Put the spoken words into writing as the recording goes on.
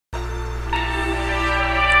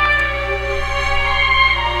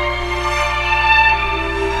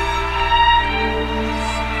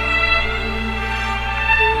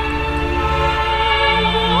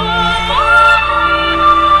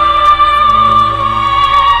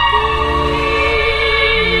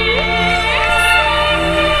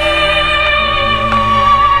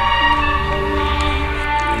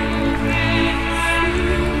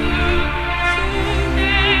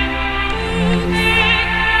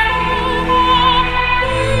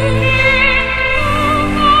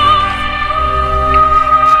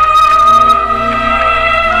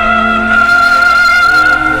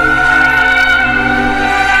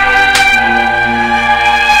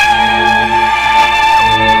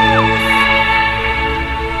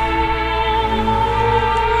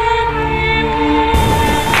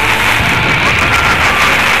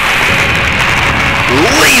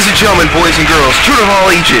gentlemen, boys and girls, children of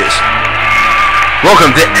all ages,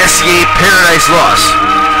 welcome to SCA Paradise Lost.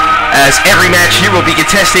 As every match here will be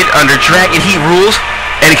contested under Dragon Heat rules,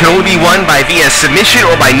 and it can only be won by via submission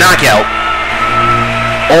or by knockout.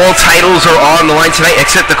 All titles are on the line tonight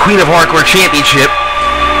except the Queen of Hardcore Championship.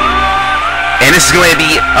 And this is going to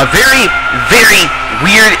be a very, very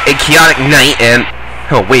weird and chaotic night. And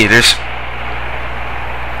oh wait, there's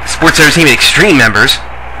Sports Entertainment Extreme members.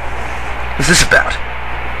 What's this about?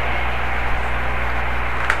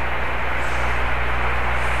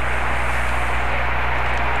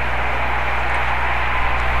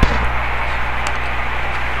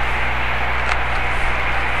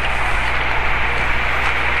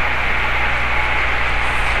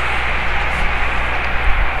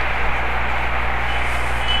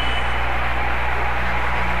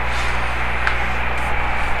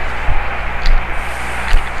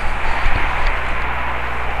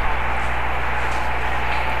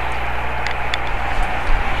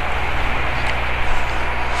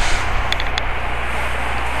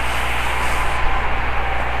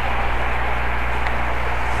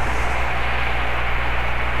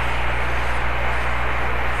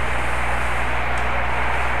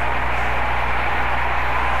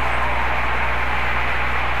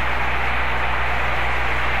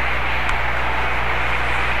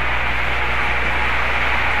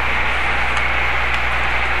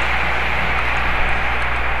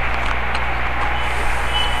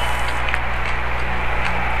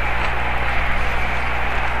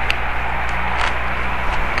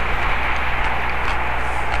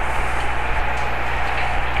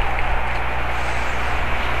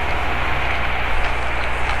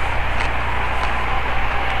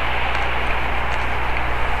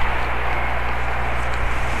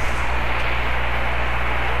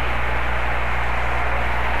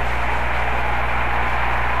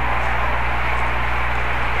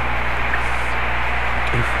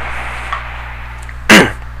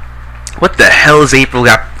 What the hell is April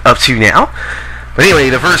got up to now? But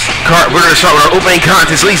anyway, the first card, we're going to start with our opening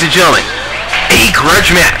contest, ladies and gentlemen. A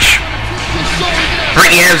grudge match.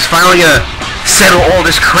 Brittany Adams finally going to settle all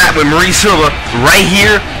this crap with Marie Silva right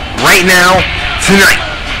here, right now, tonight.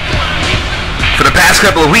 For the past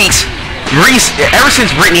couple of weeks, ever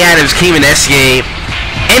since Brittany Adams came in SCA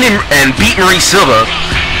and beat Marie Silva's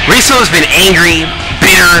been angry,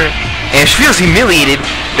 bitter, and she feels humiliated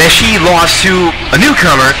that she lost to a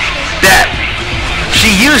newcomer that she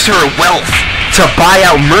used her wealth to buy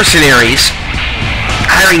out mercenaries,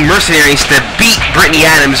 hiring mercenaries to beat Brittany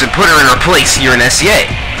Adams and put her in her place here in SCA.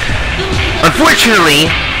 Unfortunately,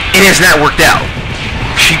 it has not worked out.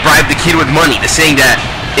 She bribed the kid with money, saying that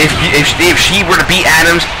if she were to beat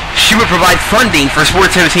Adams, she would provide funding for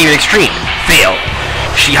Sports Entertainment Extreme. Failed.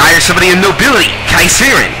 She hired somebody in nobility, Kai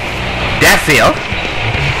Siren. That failed.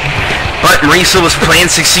 But Marie Silva's plan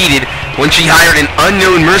succeeded when she hired an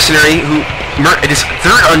unknown mercenary this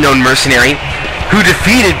third unknown mercenary who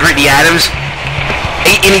defeated Brittany Adams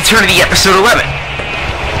in Eternity Episode 11.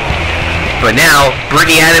 But now,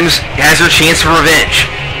 Brittany Adams has her chance for revenge.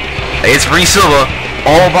 It's Marie Silva,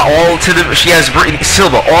 she has Brittany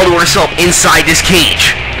Silva all to herself inside this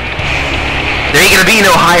cage. There ain't gonna be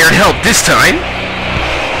no hired help this time.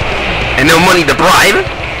 And no money to bribe.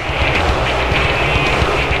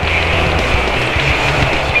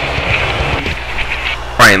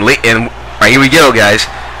 Alright, here we go, guys.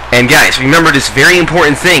 And guys, remember this very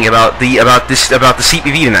important thing about the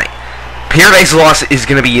CPV tonight. Paradise Lost is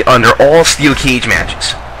going to be under all steel cage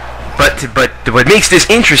matches. But what makes this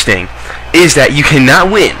interesting is that you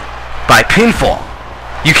cannot win by pinfall.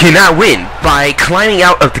 You cannot win by climbing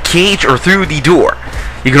out of the cage or through the door.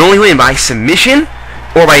 You can only win by submission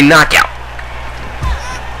or by knockout.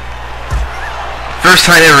 First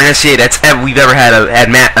time ever in SCA we've ever had a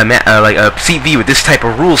CPV with this type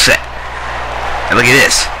of rule set. And look at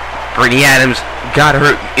this. Brittany Adams got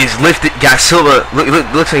Silva,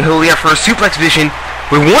 looks like he'll be up for a suplex position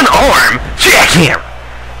with one arm, jackhammer.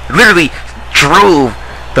 Literally drove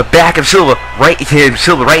the back of Silva right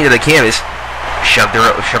into the canvas, shoved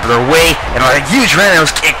her away, and a huge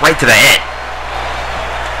roundhouse kick right to the head.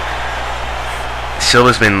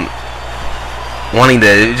 Silva's been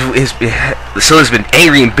Silva's been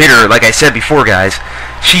angry and bitter, like I said before, guys.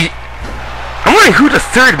 I'm wondering who the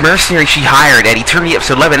third mercenary she hired at Eternity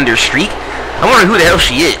Episode 11 under Streak. I'm wondering who the hell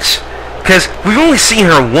she is. Because we've only seen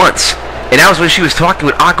her once. And that was when she was talking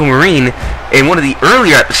with Aquamarine in one of the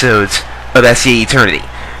earlier episodes of SCA Eternity.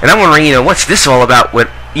 And I'm wondering, what's this all about with,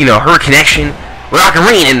 her connection with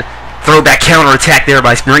Aquamarine and throw that counter-attack there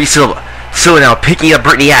by Marie Silva. Silva now picking up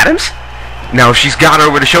Brittany Adams. Now she's got her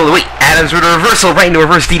over the shoulder. Wait, Adams with a reversal right into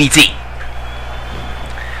reverse DDT.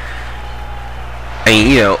 mean,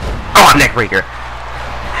 you know, oh, neck breaker.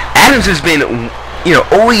 Adams has been, you know,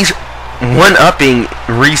 always one-upping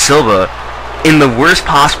Silva in the worst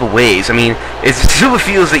possible ways. I mean, Silva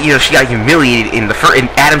feels that, you know, she got humiliated in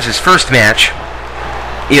Adams' first match.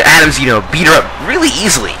 You know, Adams, you know, beat her up really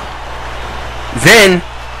easily. Then,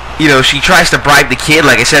 you know, she tries to bribe the kid,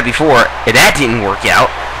 like I said before, and that didn't work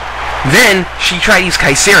out. Then, she tried to use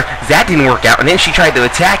Kaisera, that didn't work out, and then she tried to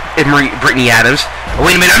attack Brittany Adams. Oh,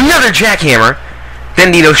 wait a minute, another jackhammer!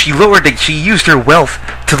 Then, you know, she used her wealth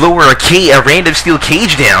to lower a random steel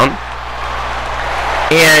cage down,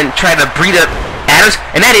 and tried to breed up Adams,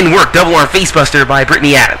 and that didn't work. Double arm facebuster by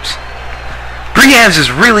Brittany Adams. Brittany Adams is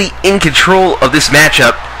really in control of this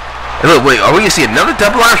matchup. And look, wait, are we going to see another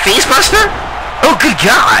double arm facebuster? Oh, good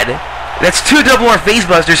God! That's 2 double arm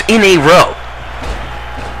facebusters in a row.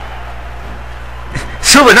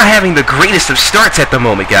 Silva not having the greatest of starts at the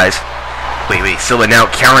moment, guys. Wait, Silva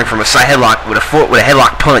now countering from a side headlock with a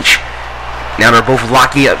headlock punch. Now they're both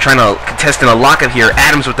locking up, trying to contest in a lockup here.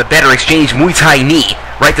 Adams with the better exchange Muay Thai knee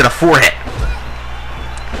right to the forehead.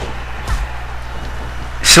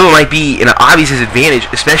 Silva might be in an obvious disadvantage,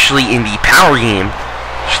 especially in the power game.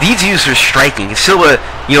 She needs to use her striking. Silva,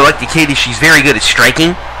 you know, like the kid, she's very good at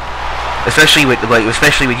striking, especially with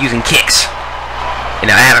using kicks.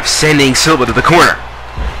 And now Adams sending Silva to the corner,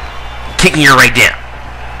 kicking her right down.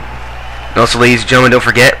 And also, ladies and gentlemen, don't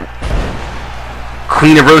forget,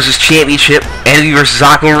 Queen of Roses Championship, Envy versus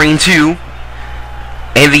Aquamarine 2.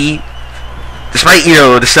 Envy, despite, you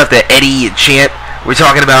know, the stuff that Eddie and Champ were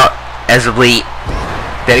talking about as of late,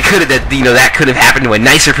 that could have happened to a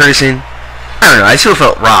nicer person. I don't know, I still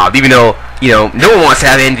felt robbed, even though, you know, no one wants to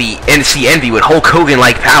have see Envy with Hulk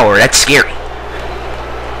Hogan-like power. That's scary.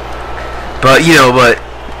 But, you know,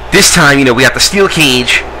 this time, you know, we got the steel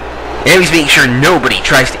cage. Envy's making sure nobody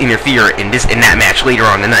tries to interfere in that match later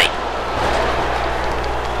on the night.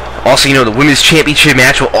 Also, you know, the Women's Championship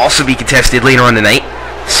match will also be contested later on the night.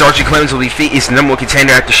 Sgt.Clements is the #1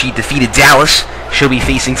 contender after she defeated Dallas. She'll be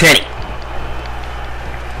facing Tenny.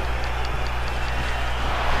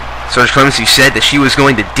 Sgt.Clements, who said that she was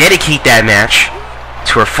going to dedicate that match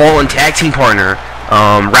to her fallen tag team partner,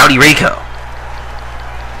 Rowdy Reiko.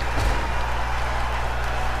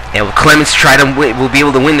 And will Clements will be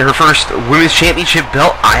able to win her first Women's Championship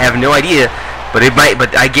belt? I have no idea, but it might.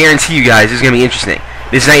 But I guarantee you guys, it's going to be interesting.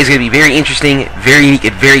 This night is going to be very interesting, very unique,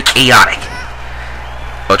 and very chaotic.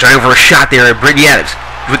 Oh, trying for a shot there at Brittany Adams,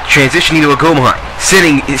 with transitioning to a go behind,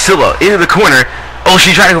 sending Silva into the corner. Oh,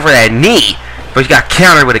 she tried to go for that knee, but she got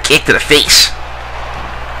countered with a kick to the face.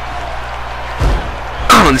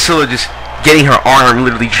 Oh, and Silva just getting her arm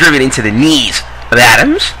literally driven into the knees of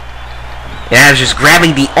Adams. And Adams just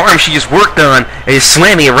grabbing the arm she just worked on and just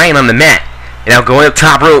slamming it right on the mat. And now going up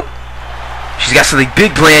top rope. She's got something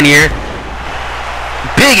big planned here.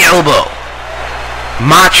 Big elbow.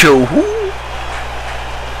 Macho. Whoo.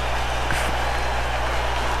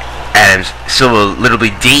 Adams, Silva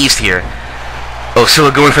literally dazed here. Oh,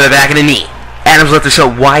 Silva going for the back of the knee. Adams left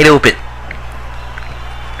herself wide open.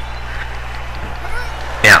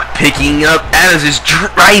 Now picking up, Adams is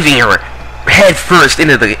driving her head first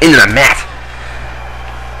into the mat.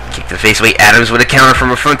 Kick to the face away. Adams with a counter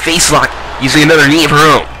from a front face lock, using another knee of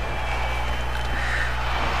her own.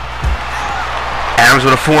 Adams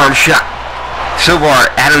with a forearm shot. So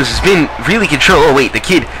far, Adams has been really control. Oh wait, the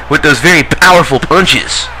kid with those very powerful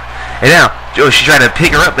punches. And now, she tried to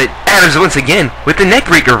pick her up, but Adams once again with the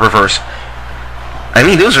neckbreaker reverse. I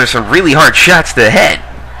mean, those are some really hard shots to the head.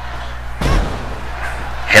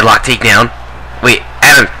 Headlock takedown. Wait,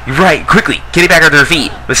 Adams, you're right, quickly, getting back onto her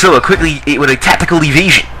feet. But Silva quickly with a tactical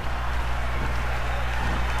evasion.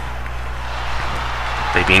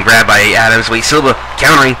 They being grabbed by Adams. Wait, Silva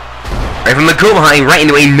countering. Right from the go behind, right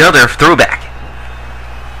into another throwback.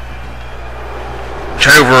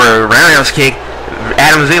 Try over a roundhouse kick.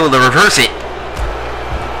 Adams was able to reverse it.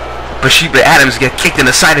 But Adams got kicked in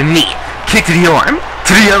the side of the knee. Kick to the arm.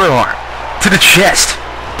 To the other arm. To the chest.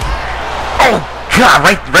 Oh, God,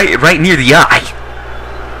 right near the eye.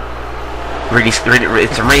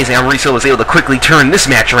 It's amazing how Silva was able to quickly turn this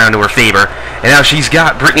match around to her favor. And now she's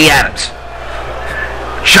got Brittany Adams.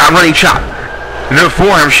 Shot, running chop. Another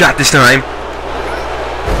forearm shot this time.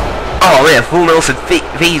 Oh man, full Nelson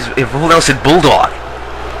full Nelson bulldog.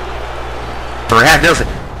 Or half Nelson.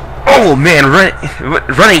 Oh man,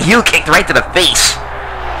 running heel kick right to the face.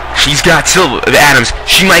 She's got Adams.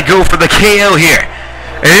 She might go for the KO here.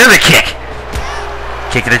 Another kick.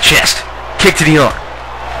 Kick to the chest. Kick to the arm.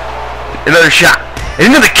 Another shot. And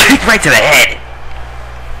another kick right to the head.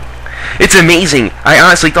 It's amazing. I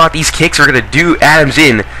honestly thought these kicks were going to do Adams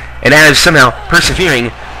in, and Adams somehow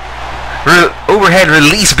persevering. overhead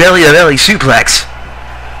release belly-to-belly suplex.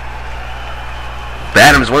 But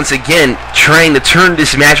Adams once again trying to turn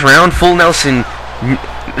this match around. Full Nelson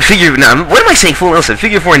figure. Now, what am I saying? Full Nelson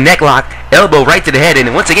figure 4 neck lock, elbow right to the head,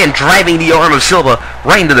 and once again driving the arm of Silva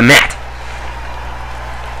right into the mat.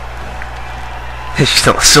 She's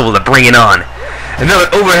telling Silva to bring it on. Another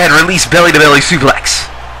overhead release belly-to-belly suplex.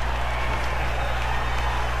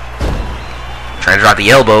 Trying to drop the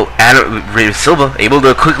elbow. Silva able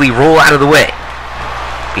to quickly roll out of the way.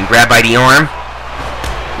 Being grabbed by the arm.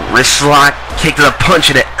 Wrist lock, kick to the punch,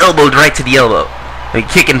 and an elbow right to the elbow. A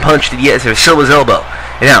kick and punch to Silva's elbow.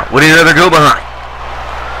 And now, with another go behind.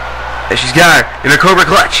 And she's got her in a Cobra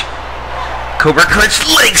Clutch. Cobra Clutch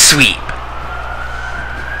leg sweep.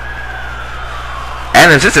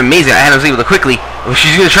 Adams, it's amazing. Adams able to quickly. Oh,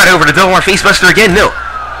 she's going to try to over the double arm facebuster again. No.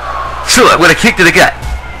 Silva with a kick to the gut.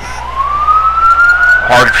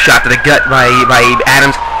 Hard shot to the gut by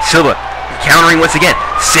Adams. Silva countering once again,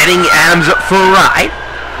 setting Adams up for a ride.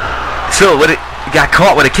 Silva got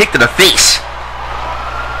caught with a kick to the face.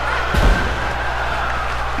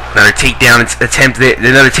 Another takedown attempt there,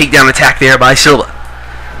 another takedown attack there by Silva.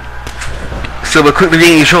 Silva quickly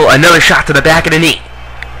regaining control. Another shot to the back of the knee.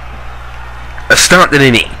 A stomp to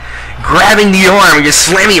the knee. Grabbing the arm and just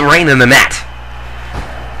slamming it right into the mat.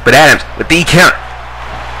 But Adams with the counter.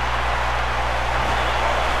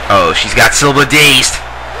 Oh, she's got Silva dazed.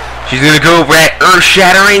 She's going to go for that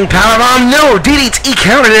earth-shattering powerbomb. No, DDT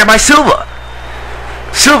counter there by Silva.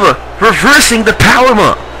 Silva reversing the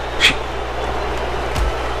powerbomb.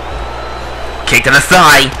 Kick to the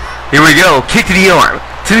thigh. Here we go. Kick to the arm.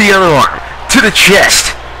 To the other arm. To the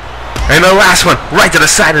chest. And the last one right to the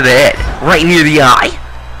side of the head. Right near the eye.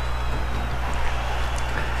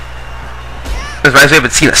 As far as we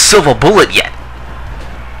haven't seen a Silva bullet yet.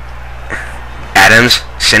 Adams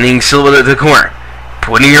sending Silva to the corner.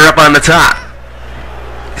 Putting her up on the top.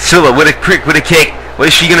 Silva with a kick. What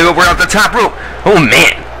is she going to go for off the top rope? Oh,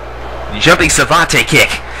 man. Jumping Savate kick.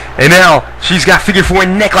 And now she's got figure 4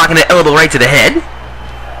 neck lock and an elbow right to the head.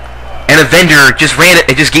 And a vendor just ran it.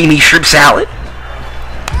 It just gave me shrimp salad.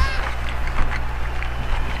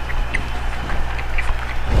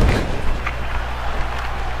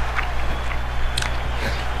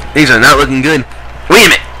 These are not looking good. Wait a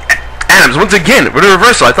minute. Adams once again with a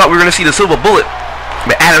reversal. I thought we were going to see the Silva bullet.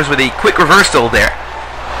 But Adams with a quick reversal there.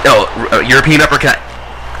 Oh, European uppercut.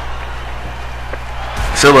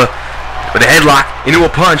 Silva with a headlock into a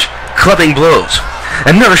punch, clubbing blows.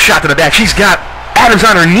 Another shot to the back. She's got Adams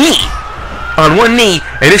on her knee. On one knee,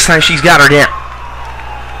 and this time she's got her down.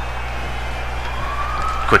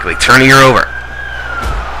 Quickly turning her over.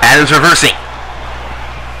 Adams reversing.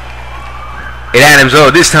 And Adams, oh,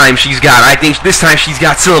 this time she's got, I think this time she's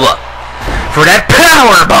got Silva. For that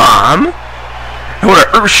power bomb. What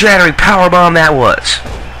an earth-shattering power bomb that was.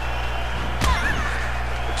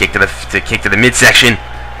 Kick to the midsection.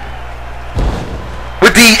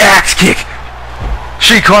 With the axe kick.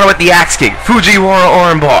 She caught her with the axe kick. Fujiwara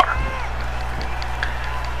armbar.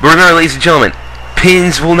 But remember, ladies and gentlemen,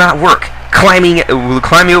 pins will not work. Climbing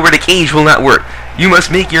over the cage will not work. You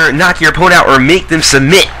must knock your opponent out or make them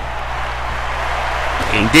submit.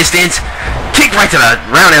 In distance, kick right to the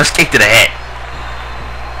roundhouse kick to the head.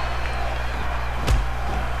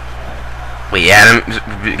 Wait,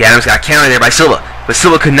 Adams got countered there by Silva, but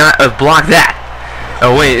Silva could not have blocked that.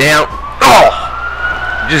 Oh wait, now, oh,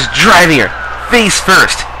 just driving her face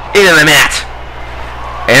first into the mat.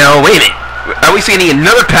 And oh wait a minute, are we seeing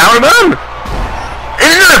another power bomb?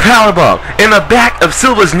 And another power bomb, and the back of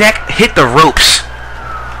Silva's neck hit the ropes.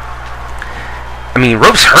 I mean,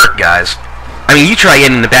 ropes hurt, guys. I mean, you try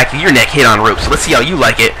getting the back of your neck hit on ropes. Let's see how you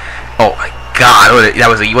like it. Oh my God,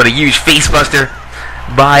 what a huge face buster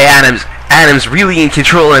by Adams. Adams really in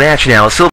control of the match now. Silva